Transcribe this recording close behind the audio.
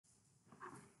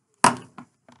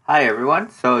Hi everyone.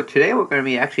 So today we're going to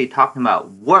be actually talking about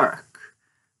work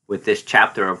with this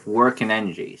chapter of work and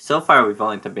energy. So far we've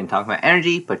only been talking about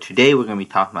energy, but today we're going to be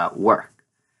talking about work.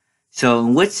 So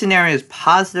in which scenario is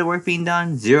positive work being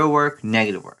done, zero work,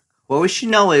 negative work? What we should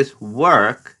know is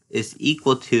work is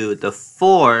equal to the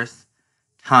force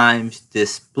times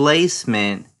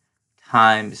displacement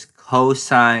times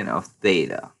cosine of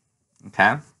theta.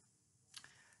 Okay?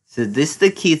 So this is the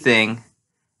key thing.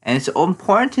 And it's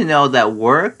important to know that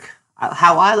work,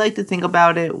 how I like to think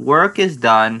about it, work is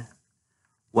done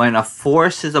when a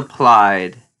force is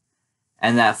applied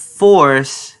and that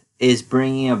force is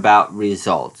bringing about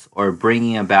results or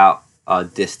bringing about a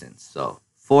distance. So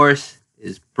force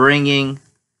is bringing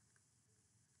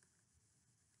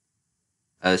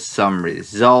some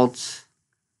results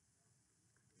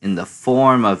in the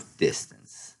form of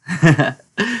distance.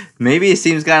 Maybe it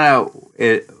seems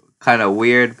kind of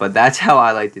weird, but that's how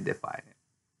I like to define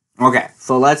it. Okay,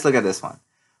 so let's look at this one.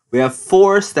 We have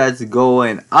force that's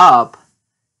going up,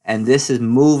 and this is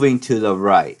moving to the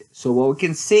right. So what we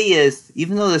can see is,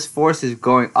 even though this force is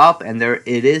going up and there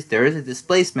is a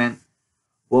displacement,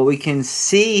 what we can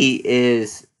see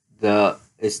is the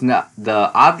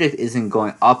object isn't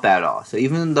going up at all. So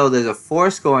even though there's a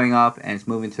force going up and it's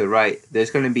moving to the right, there's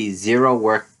going to be zero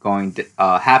work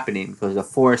happening because the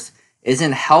force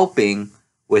isn't helping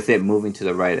with it moving to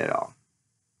the right at all.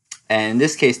 And in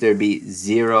this case, there'd be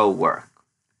zero work.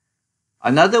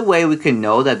 Another way we can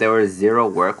know that there was zero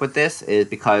work with this is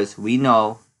because we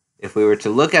know if we were to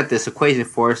look at this equation,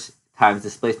 force times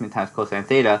displacement times cosine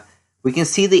theta, we can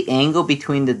see the angle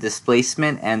between the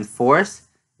displacement and force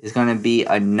is going to be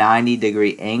a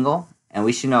 90-degree angle. And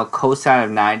we should know cosine of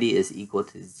 90 is equal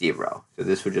to 0. So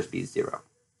this would just be 0.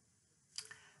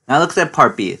 Now look at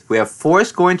part B. We have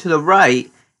force going to the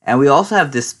right, and we also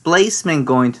have displacement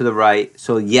going to the right.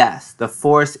 So yes, the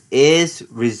force is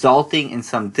resulting in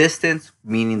some distance,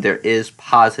 meaning there is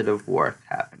positive work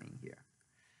happening here.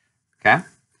 Okay?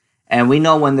 And we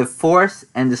know when the force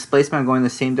and displacement are going in the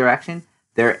same direction,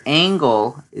 their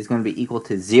angle is going to be equal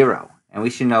to 0. And we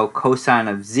should know cosine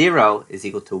of 0 is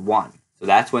equal to 1. So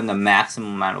that's when the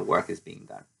maximum amount of work is being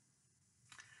done.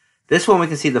 This one we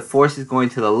can see the force is going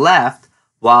to the left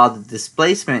while the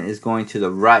displacement is going to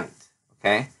the right.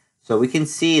 Okay, so we can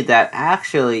see that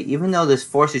actually, even though this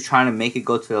force is trying to make it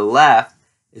go to the left,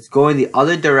 it's going the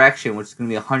other direction, which is going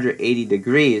to be 180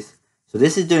 degrees. So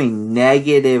this is doing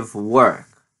negative work.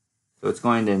 So it's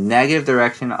going the negative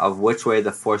direction of which way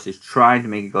the force is trying to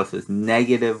make it go. So it's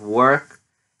negative work.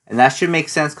 And that should make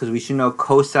sense because we should know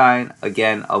cosine,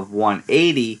 again, of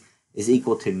 180 is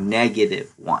equal to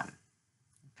negative 1.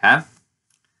 Okay? I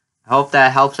hope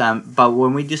that helps, but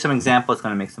when we do some examples, it's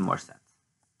going to make some more sense.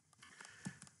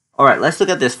 Alright, let's look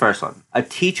at this first one. A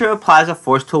teacher applies a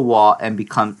force to a wall and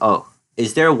becomes...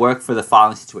 is there work for the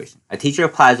following situation? A teacher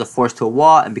applies a force to a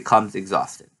wall and becomes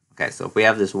exhausted. Okay, so if we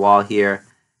have this wall here,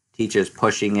 teacher's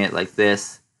pushing it like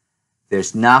this,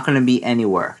 there's not going to be any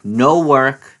work. No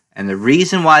work, and the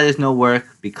reason why there's no work,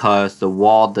 because the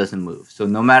wall doesn't move. So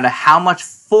no matter how much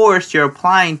force you're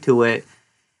applying to it,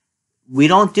 we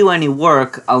don't do any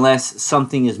work unless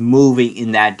something is moving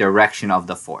in that direction of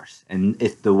the force. And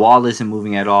if the wall isn't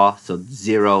moving at all, so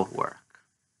zero work.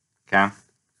 Okay?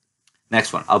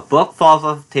 Next one. A book falls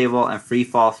off the table and free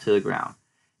falls to the ground.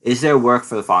 Is there work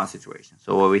for the following situation?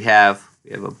 So what we have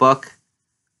a book.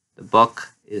 The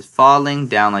book is falling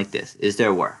down like this. Is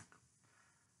there work?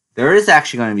 There is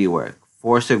actually going to be work.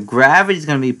 Force of gravity is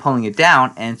going to be pulling it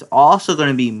down, and it's also going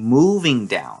to be moving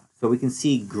down. So we can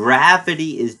see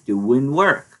gravity is doing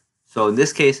work. So in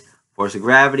this case, force of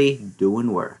gravity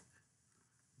doing work.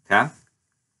 Okay?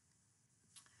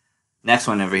 Next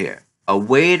one over here. A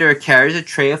waiter carries a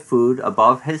tray of food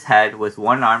above his head with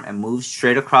one arm and moves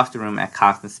straight across the room at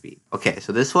constant speed. Okay,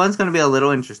 so this one's going to be a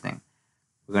little interesting.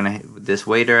 This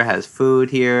waiter has food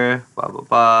here, blah, blah,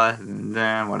 blah, and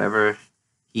then whatever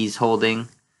he's holding.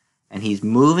 And he's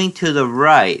moving to the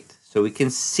right. So we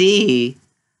can see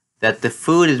that the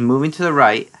food is moving to the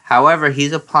right. However,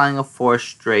 he's applying a force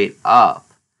straight up.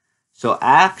 So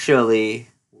actually,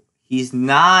 he's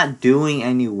not doing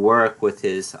any work with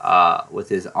his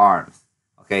arms.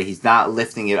 Okay, he's not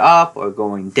lifting it up or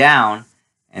going down,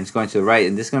 and it's going to the right.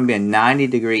 And this is going to be a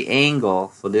 90-degree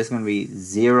angle, so there's going to be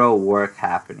zero work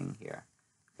happening here.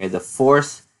 Okay, the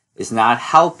force is not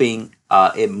helping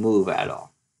it move at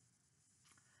all.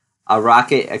 A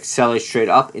rocket accelerates straight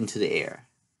up into the air.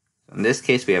 In this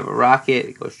case, we have a rocket.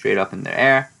 It goes straight up in the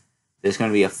air. There's going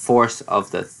to be a force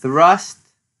of the thrust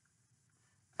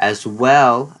as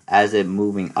well as it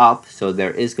moving up. So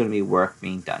there is going to be work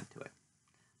being done to it.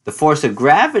 The force of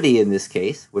gravity in this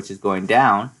case, which is going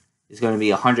down, is going to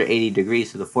be 180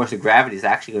 degrees. So the force of gravity is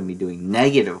actually going to be doing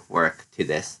negative work to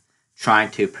this, trying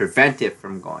to prevent it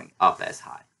from going up as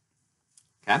high.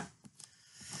 Okay?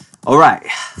 All right,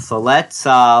 so let's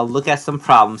look at some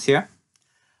problems here.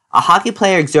 A hockey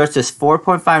player exerts his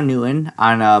 4.5 Newton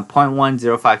on a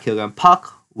 0.105 kilogram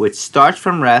puck, which starts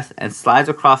from rest and slides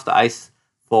across the ice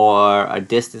for a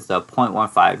distance of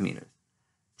 0.15 meters.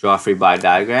 Draw a free body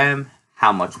diagram,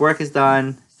 how much work is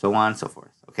done, so on and so forth.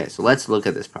 Okay, so let's look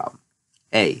at this problem.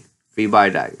 A, free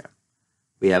body diagram.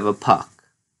 We have a puck.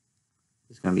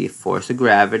 There's going to be a force of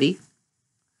gravity.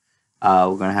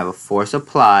 We're going to have a force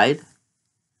applied,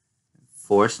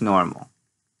 force normal.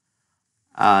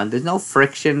 There's no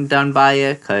friction done by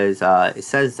it because it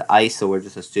says ice, so we're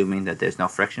just assuming that there's no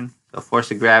friction. So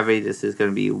force of gravity, this is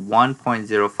going to be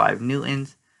 1.05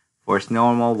 newtons. Force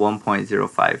normal,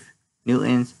 1.05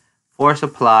 newtons. Force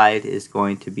applied is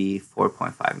going to be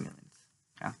 4.5 newtons.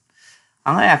 Okay.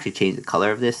 I'm going to actually change the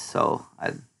color of this, so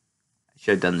I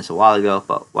should have done this a while ago,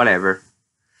 but whatever.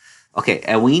 Okay,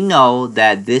 and we know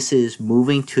that this is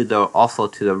moving also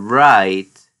to the right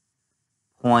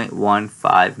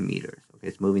 0.15 meters. Okay,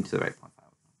 it's moving to the right 0.5.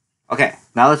 Okay,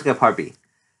 now let's look at part B.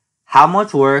 How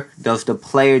much work does the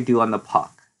player do on the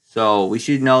puck? So we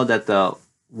should know that the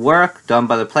work done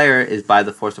by the player is by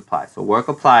the force applied. So work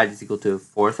applied is equal to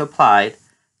force applied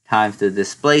times the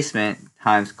displacement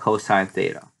times cosine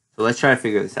theta. So let's try to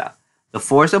figure this out. The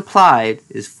force applied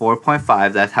is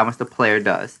 4.5. That's how much the player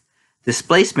does.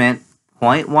 Displacement,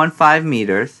 0.15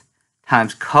 meters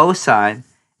times cosine.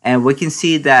 And we can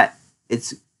see that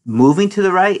it's moving to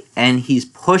the right and he's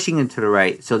pushing it to the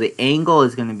right. So the angle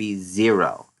is going to be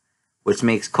 0, which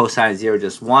makes cosine 0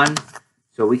 just 1.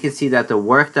 So we can see that the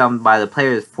work done by the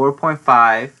player is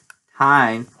 4.5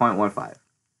 times 0.15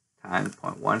 times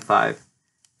 0.15.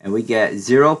 And we get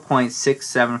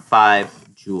 0.675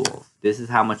 joules. This is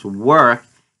how much work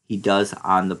he does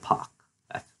on the puck.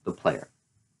 That's the player.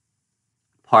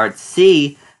 Part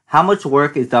C, how much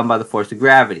work is done by the force of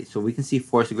gravity? So we can see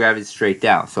force of gravity straight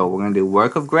down. So we're going to do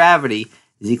work of gravity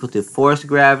is equal to force of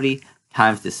gravity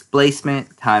times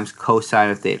displacement times cosine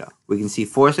of theta. We can see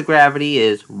force of gravity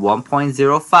is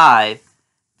 1.05.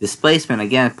 Displacement,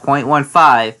 again,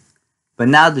 0.15. But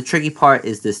now the tricky part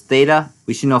is this theta.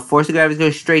 We should know force of gravity is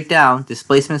going straight down.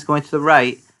 Displacement is going to the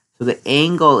right. So the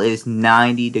angle is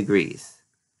 90 degrees.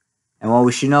 And what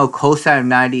we should know, cosine of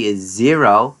 90 is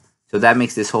 0. So that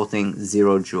makes this whole thing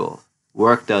 0 joules.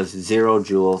 Work does 0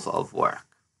 joules of work.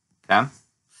 Okay?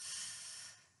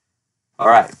 All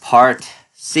right, part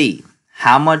C.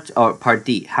 Part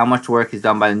D. How much work is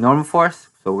done by the normal force?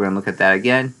 So we're going to look at that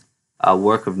again.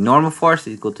 Work of normal force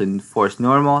is equal to force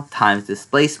normal times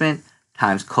displacement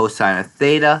times cosine of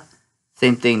theta.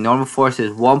 Same thing, normal force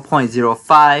is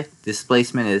 1.05.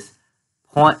 Displacement is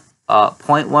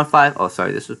 0.15. Oh,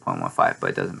 sorry, this was 0.15,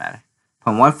 but it doesn't matter.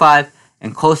 0.15.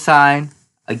 And cosine,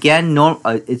 again,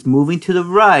 it's moving to the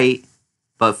right,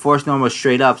 but force normal is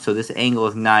straight up, so this angle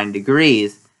is 9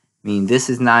 degrees, meaning this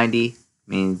is 90,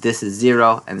 meaning this is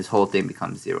 0, and this whole thing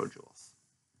becomes 0 joules.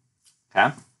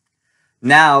 Okay?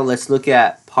 Now, let's look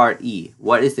at part E.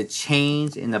 What is the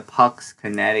change in the puck's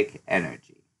kinetic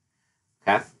energy?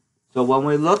 Okay? So when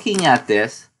we're looking at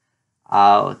this,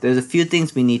 there's a few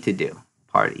things we need to do.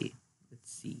 Part E.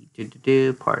 Let's see.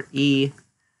 Part E.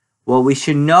 What we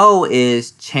should know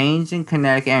is change in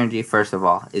kinetic energy, first of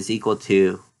all, is equal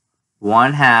to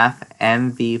 1/2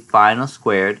 mv final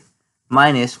squared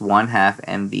minus 1/2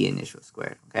 mv initial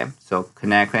squared. Okay, so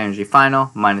kinetic energy final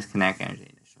minus kinetic energy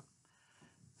initial.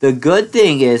 The good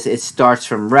thing is it starts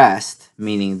from rest,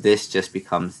 meaning this just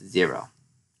becomes 0.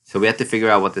 So we have to figure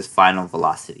out what this final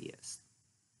velocity is.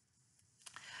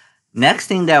 Next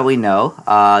thing that we know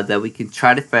that we can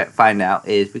try to find out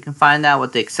is we can find out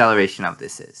what the acceleration of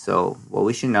this is. So what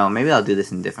we should know, maybe I'll do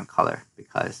this in a different color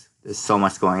because there's so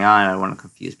much going on. I don't want to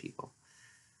confuse people.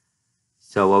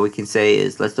 So what we can say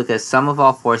is let's look at sum of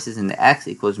all forces in the x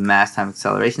equals mass times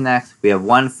acceleration x. We have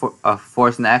one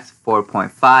force in the x,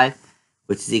 4.5,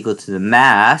 which is equal to the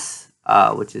mass,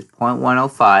 which is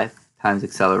 0.105 times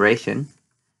acceleration.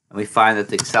 And we find that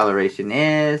the acceleration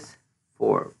is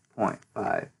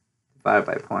 4.5. divided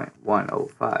by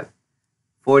 0.105,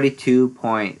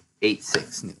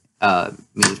 42.86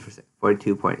 meters per second.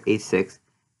 42.86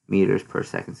 meters per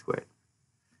second squared.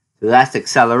 So that's the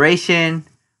acceleration.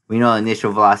 We know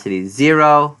initial velocity is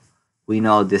 0. We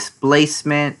know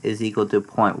displacement is equal to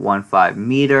 0.15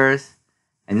 meters.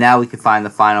 And now we can find the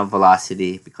final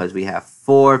velocity because we have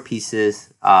 4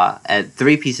 pieces, and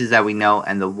 3 pieces that we know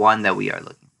and the one that we are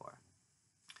looking for.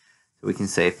 So we can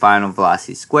say final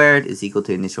velocity squared is equal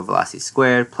to initial velocity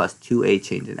squared plus 2a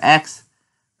change in x.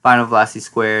 final velocity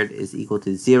squared is equal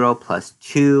to 0 plus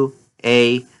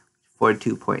 2a,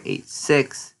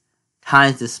 42.86,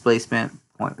 times displacement,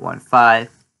 0.15.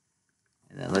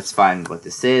 And then let's find what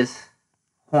this is.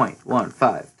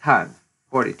 0.15 times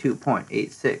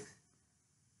 42.86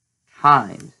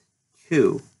 times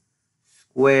 2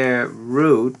 square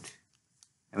root,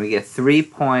 and we get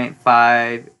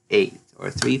 3.58 or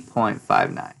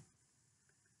 3.59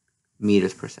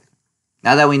 meters per second.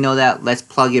 Now that we know that, let's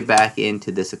plug it back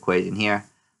into this equation here. I'm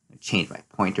going to change my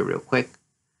pointer real quick.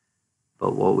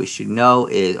 But what we should know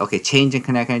is, okay, change in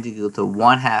kinetic energy equal to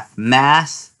 1/2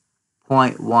 mass,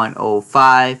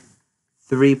 0.105,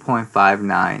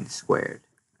 3.59 squared.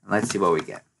 Let's see what we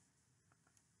get.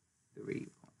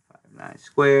 3.59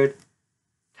 squared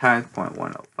times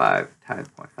 0.105 times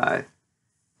 0.5,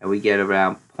 and we get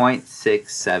around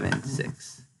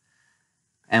 0.676.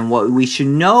 And what we should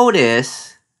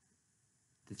notice,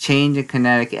 the change in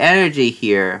kinetic energy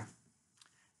here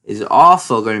is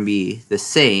also going to be the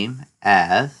same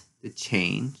as the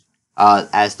change,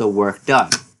 as the work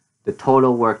done. The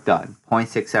total work done,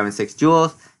 0.676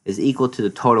 joules, is equal to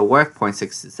the total work,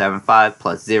 0.675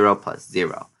 plus 0 plus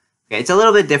 0. Okay, it's a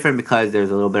little bit different because there's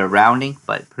a little bit of rounding,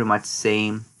 but pretty much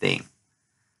same thing.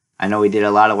 I know we did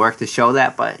a lot of work to show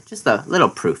that, but just a little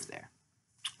proof there.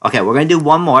 Okay, we're going to do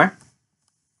one more.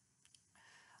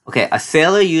 Okay, a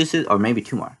sailor uses, or maybe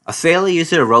two more. A sailor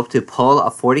uses a rope to pull a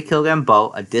 40-kilogram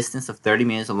boat a distance of 30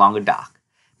 meters along a dock,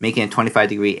 making a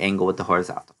 25-degree angle with the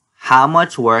horizontal. How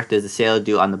much work does the sailor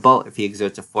do on the boat if he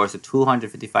exerts a force of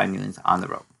 255 newtons on the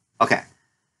rope? Okay,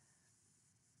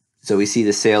 so we see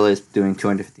the sailor is doing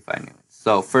 255 newtons.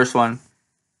 So first one,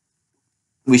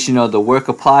 we should know the work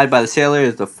applied by the sailor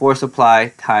is the force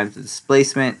applied times the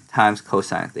displacement times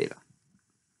cosine theta.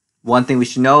 One thing we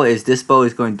should know is this boat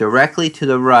is going directly to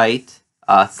the right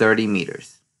 30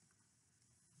 meters.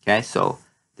 Okay, so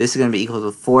this is going to be equal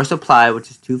to force applied, which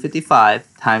is 255,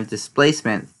 times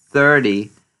displacement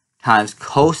 30 times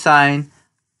cosine,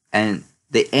 and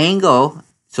the angle,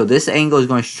 so this angle is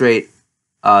going straight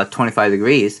 25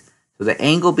 degrees. So the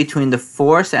angle between the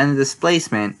force and the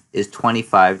displacement is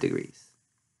 25 degrees.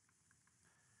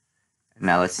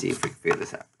 Now let's see if we can figure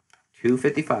this out.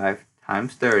 255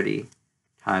 times 30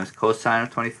 times cosine of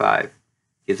 25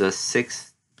 gives us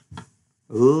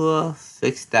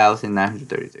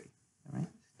 6,933. All right,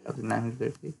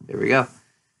 6,933. There we go.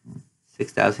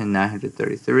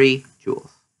 6,933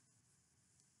 joules.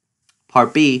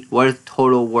 Part B, what is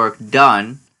total work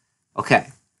done?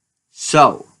 Okay,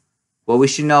 so what we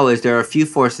should know is there are a few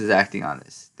forces acting on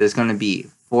this. There's going to be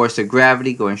force of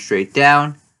gravity going straight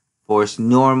down, force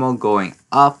normal going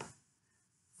up.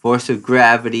 Force of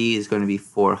gravity is going to be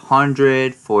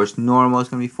 400. Force normal is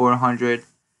going to be 400.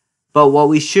 But what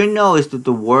we should know is that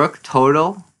the work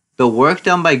total, the work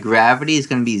done by gravity is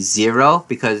going to be 0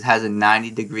 because it has a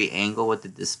 90-degree angle with the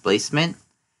displacement.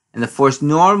 And the force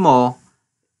normal,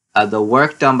 the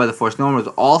work done by the force normal is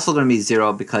also going to be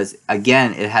 0 because,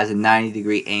 again, it has a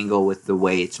 90-degree angle with the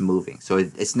way it's moving. So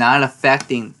it's not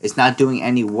affecting, it's not doing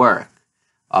any work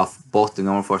of both the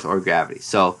normal force or gravity.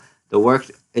 So the work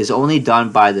is only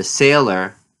done by the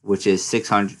sailor, which is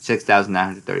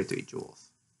 6,933 joules.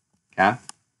 Okay?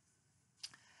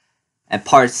 And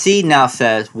part C now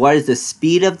says, what is the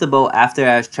speed of the boat after it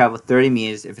has traveled 30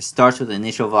 meters if it starts with an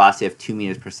initial velocity of 2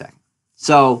 meters per second?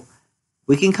 So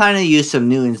we can kind of use some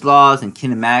Newton's laws and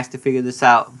kinematics to figure this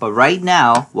out. But right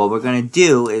now, what we're going to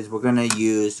do is we're going to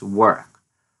use work.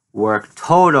 Work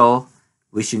total,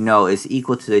 we should know, is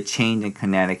equal to the change in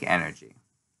kinetic energy.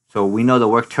 So we know the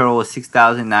work total is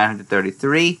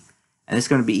 6,933, and it's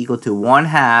going to be equal to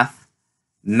 1/2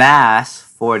 mass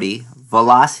 40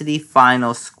 velocity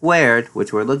final squared,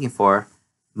 which we're looking for,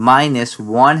 minus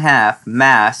 1/2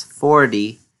 mass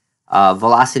 40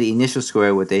 velocity initial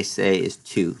squared, what they say is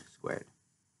 2 squared.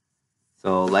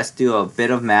 So let's do a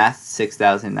bit of math.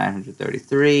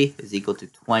 6,933 is equal to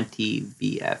 20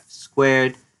 VF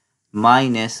squared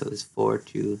minus, so it's 4,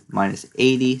 2, minus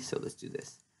 80. So let's do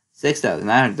this.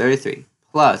 6,933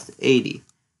 plus 80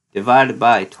 divided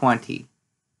by 20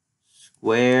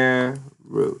 square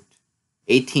root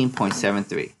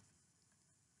 18.73.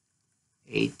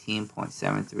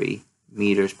 18.73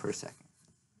 meters per second.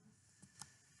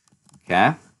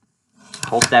 Okay?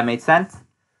 Hope that made sense.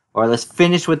 Or let's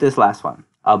finish with this last one.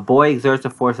 A boy exerts a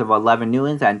force of 11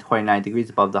 newtons at 29 degrees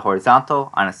above the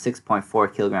horizontal on a 6.4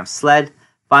 kilogram sled.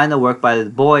 Find the work by the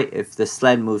boy if the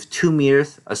sled moves 2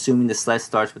 meters, assuming the sled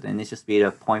starts with an initial speed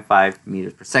of 0.5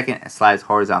 meters per second and slides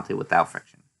horizontally without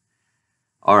friction.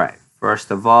 Alright, first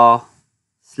of all,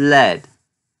 sled,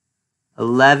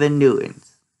 11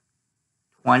 newtons,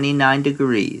 29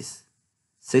 degrees,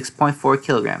 6.4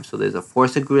 kilograms. So there's a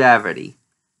force of gravity,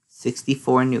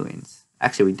 64 newtons.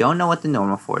 Actually, we don't know what the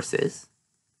normal force is.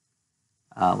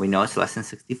 We know it's less than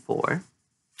 64.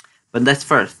 But let's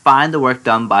first find the work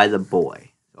done by the boy.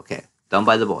 Okay, done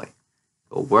by the boy.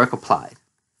 So work applied.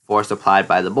 Force applied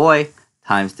by the boy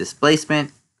times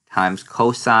displacement times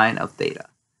cosine of theta.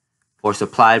 Force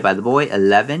applied by the boy,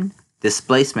 11.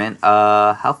 Displacement,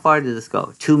 how far did this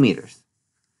go? 2 meters.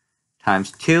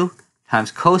 Times 2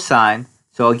 times cosine.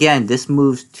 So again, this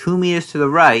moves 2 meters to the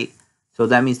right. So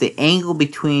that means the angle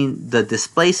between the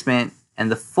displacement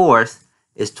and the force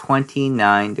is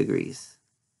 29 degrees.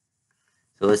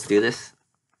 So let's do this.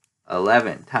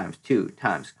 11 times 2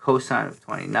 times cosine of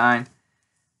 29.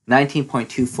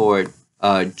 19.24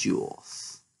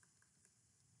 joules.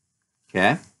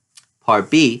 Okay. Part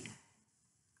B.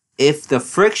 If the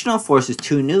frictional force is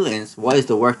 2 newtons, what is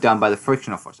the work done by the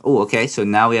frictional force? Oh, okay. So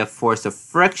now we have force of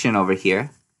friction over here.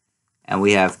 And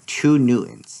we have 2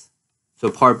 newtons.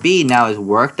 So part B now is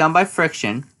work done by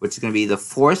friction, which is going to be the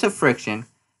force of friction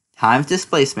times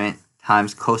displacement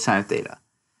times cosine of theta.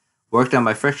 Work done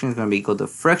by friction is going to be equal to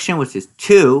friction, which is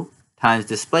 2, times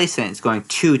displacement. It's going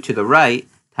 2 to the right,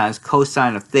 times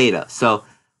cosine of theta. So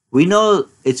we know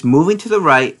it's moving to the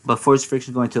right, but force of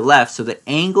friction is going to the left. So the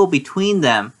angle between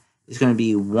them is going to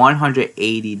be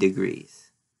 180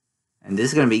 degrees. And this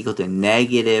is going to be equal to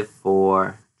negative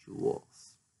 4 joules.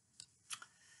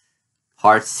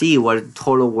 Part C, what is the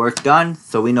total work done?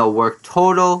 So we know work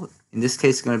total, in this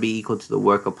case, is going to be equal to the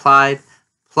work applied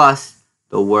plus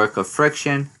the work of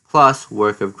friction plus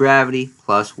work of gravity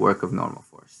plus work of normal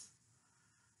force.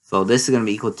 So this is going to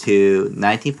be equal to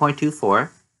 19.24,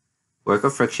 work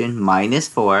of friction minus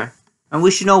 4. And we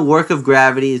should know work of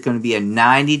gravity is going to be a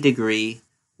 90 degree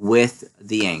with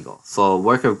the angle. So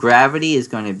work of gravity is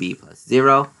going to be plus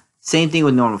 0. Same thing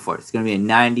with normal force. It's going to be a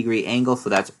 90 degree angle, so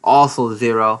that's also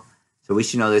 0. So we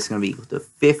should know this is going to be equal to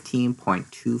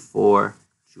 15.24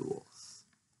 joules.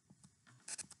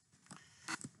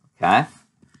 Okay.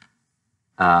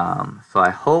 So I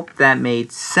hope that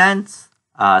made sense.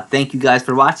 Thank you guys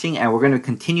for watching, and we're going to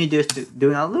continue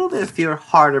doing a little bit of fewer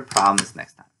harder problems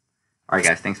next time. All right,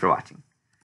 guys. Thanks for watching.